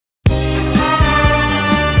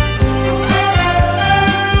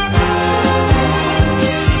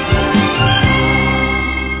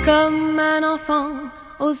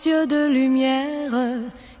aux yeux de lumière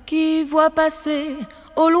qui voient passer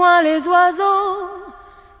au loin les oiseaux.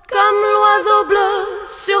 Comme l'oiseau bleu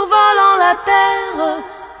survolant la terre,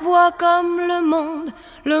 vois comme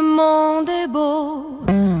le monde est beau.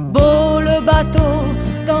 Beau le bateau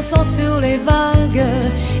dansant sur les vagues,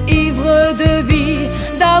 ivre de vie,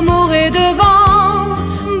 d'amour et de vent.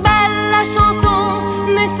 Belle la chanson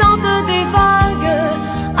naissante des vagues,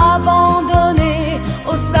 abandonnée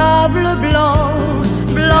au sable blanc.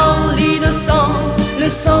 Blanc l'innocent, le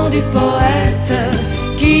sang du poète,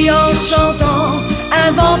 qui en chantant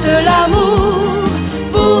invente l'amour,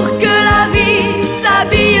 pour que la vie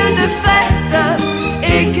s'habille de fête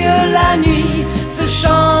et que la nuit se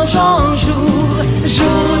change en jour.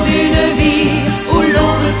 Jour d'une vie où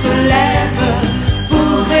l'aube se lève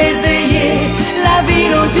pour réveiller la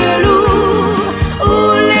ville aux yeux lourds, où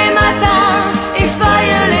les matins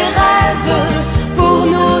effeuillent les rêves pour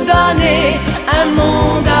nous donner un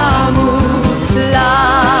monde d'amour.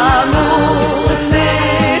 L'amour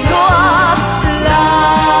c'est toi,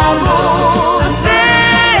 l'amour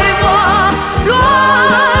c'est moi,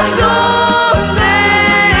 l'oiseau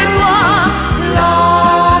c'est toi,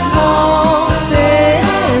 l'enfant c'est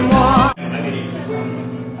moi.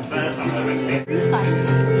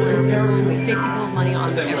 We save people money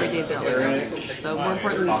on everyday bills. So more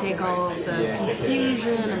importantly, we take all of the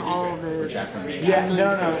confusion and all of the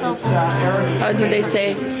cell phone. How do they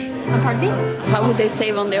save? Pardon me? How would they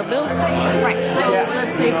save on their bill? Right, so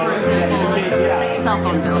let's say for example, cell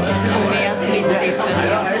phone bills. People may estimate that they spend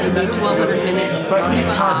maybe 1,200 minutes,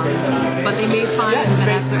 but they may find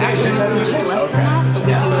that their actual usage is less than that. So we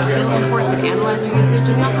do a bill report that analyzes their usage,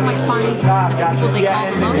 and we also might find that the people they call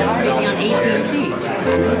the most may be on AT&T,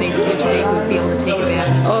 and if they switch, they would be able to take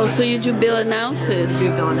advantage. Oh, so you do bill analysis? We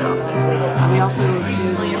do bill analysis. We also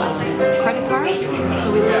do credit cards, so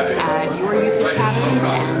we look at your usage patterns,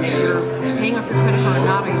 and if you're paying off your credit card or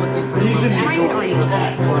not, are you looking for the most rate, or are you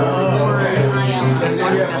looking for rewards? And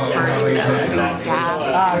one of the best cards for that is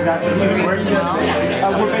gas, CD rates as well. It's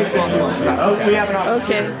also a small business product.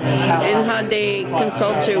 Okay. And how they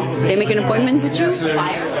consult you? They make an appointment with you?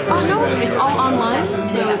 Oh no, it's all online,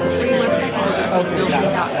 so it's a free website called just called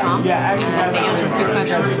building.com, and they answer a few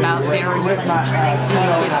questions about their usage,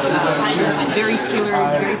 and it gives very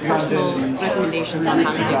tailored, very personal recommendations on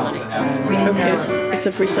how to save money. Okay. It's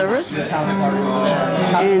a free service?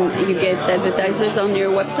 And you get advertisers on your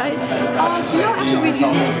website? Actually we do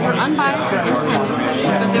this. We're unbiased and independent,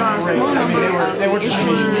 but there are a small number of the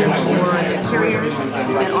issuers or the carriers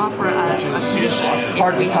that offer us a commission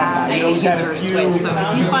if we have a user switch. So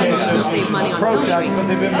if you find that you save money on bill stream,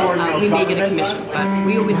 we may get a commission, but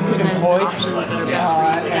we always present options that are best for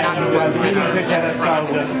you and not the ones that are best for our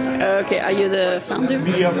business. Okay, are you the founder?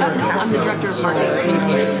 I'm the director of marketing and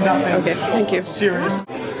communications. Okay, thank you.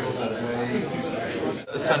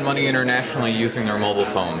 Send money internationally using their mobile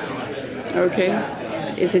phones. Okay.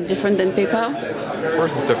 Is it different than PayPal? Of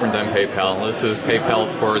course it's different than PayPal. This is PayPal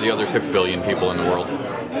for the other 6 billion people in the world.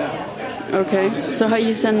 Okay. So how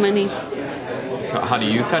you send money? So how do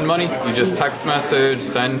you send money? You just text message,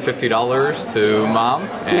 send $50 to mom,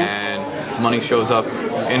 and money shows up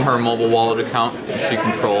in her mobile wallet account, and she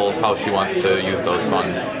controls how she wants to use those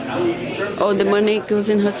funds. Oh, the money goes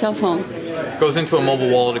in her cell phone? Goes into a mobile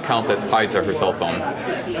wallet account that's tied to her cell phone.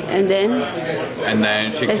 And then? And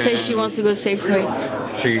then she Let's say she wants to go Safeway.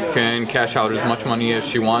 She can cash out as much money as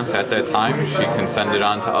she wants at that time. She can send it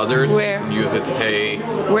on to others. Where? Use it to pay.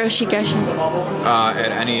 Where is she cashing?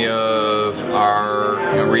 At any of our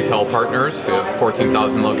retail partners. We have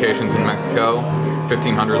 14,000 locations in Mexico,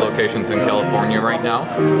 1,500 locations in California right now.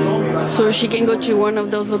 So she can go to one of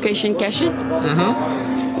those locations, cash it?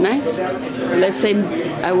 Mm-hmm. Nice. Let's say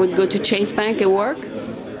I would go to Chase Bank and work.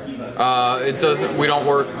 It doesn't. We don't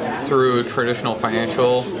work through traditional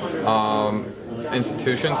financial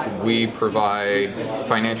institutions. We provide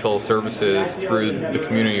financial services through the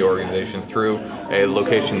community organizations, through a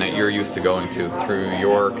location that you're used to going to, through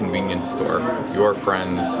your convenience store, your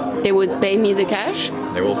friends. They would pay me the cash?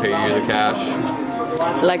 They will pay you the cash.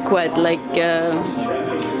 Like what? Like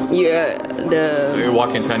You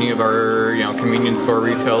walk into any of our convenience store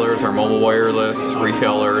retailers, our mobile wireless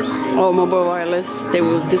retailers. Oh, mobile wireless. They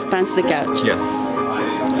will dispense the cash. Yes.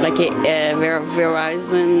 Like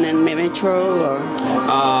Verizon and Metro, or?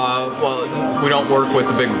 Well, we don't work with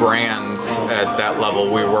the big brands at that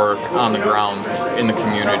level. We work on the ground in the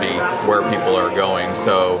community where people are going.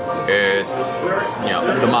 So it's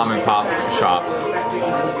the mom and pop shops.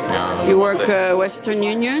 You work Western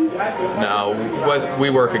Union? No, we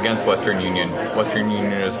work against Western Union. Western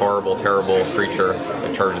Union is a horrible, terrible creature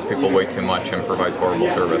that charges people way too much and provides horrible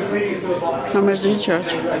service. How much do you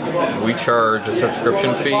charge? We charge a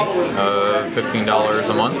subscription fee of $15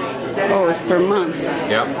 a month. Oh, it's per month.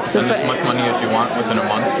 Yep. So send as much money as you want within a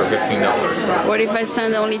month for $15. What if I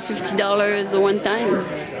send only $50 one time?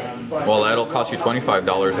 Well, that'll cost you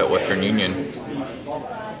 $25 at Western Union.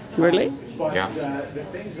 Really? Yeah.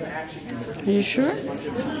 Are you sure?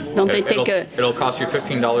 Don't they take It'll cost you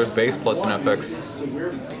 $15 base plus an FX.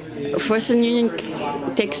 Western Union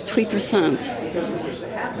takes 3%.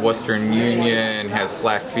 Western Union has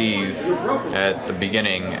flat fees at the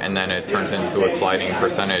beginning, and then it turns into a sliding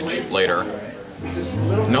percentage later.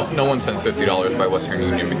 No one sends $50 by Western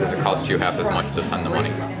Union because it costs you half as much to send the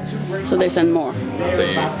money. So they send more.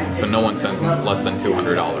 So no one sends less than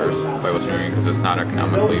 $200 by Western Union because it's not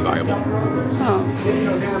economically viable. Oh.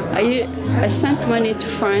 I sent money to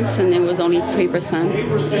France and it was only 3%.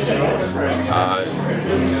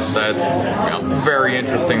 That's very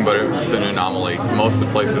interesting, but it's an anomaly. Most of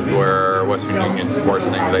the places where Western Union supports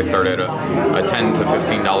things, they start at a $10 to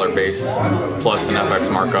 $15 base plus an FX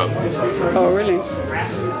markup. Oh, really?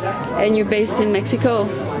 And you're based in Mexico?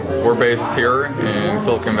 We're based here in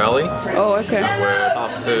Silicon Valley. Oh, okay. With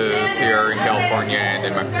offices here in California and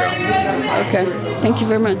in Mexico. Okay. Thank you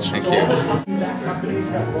very much. Thank you.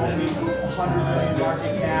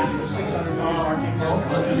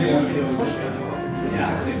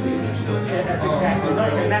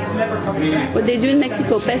 What they do in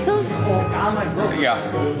Mexico? Pesos?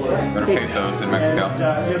 Yeah. They're pesos in Mexico.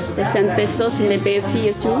 They send pesos and they pay a fee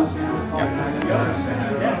or two?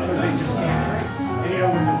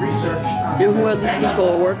 And who are these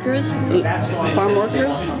people? Workers? Farm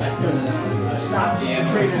workers?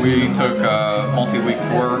 We took a multi-week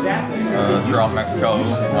tour throughout Mexico,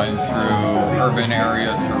 went through urban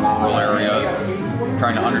areas, through rural areas,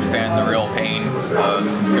 trying to understand the real pain of the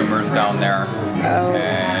consumers down there,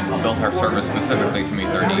 and built our service specifically to meet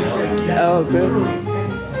their needs. Oh, good.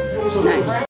 Nice.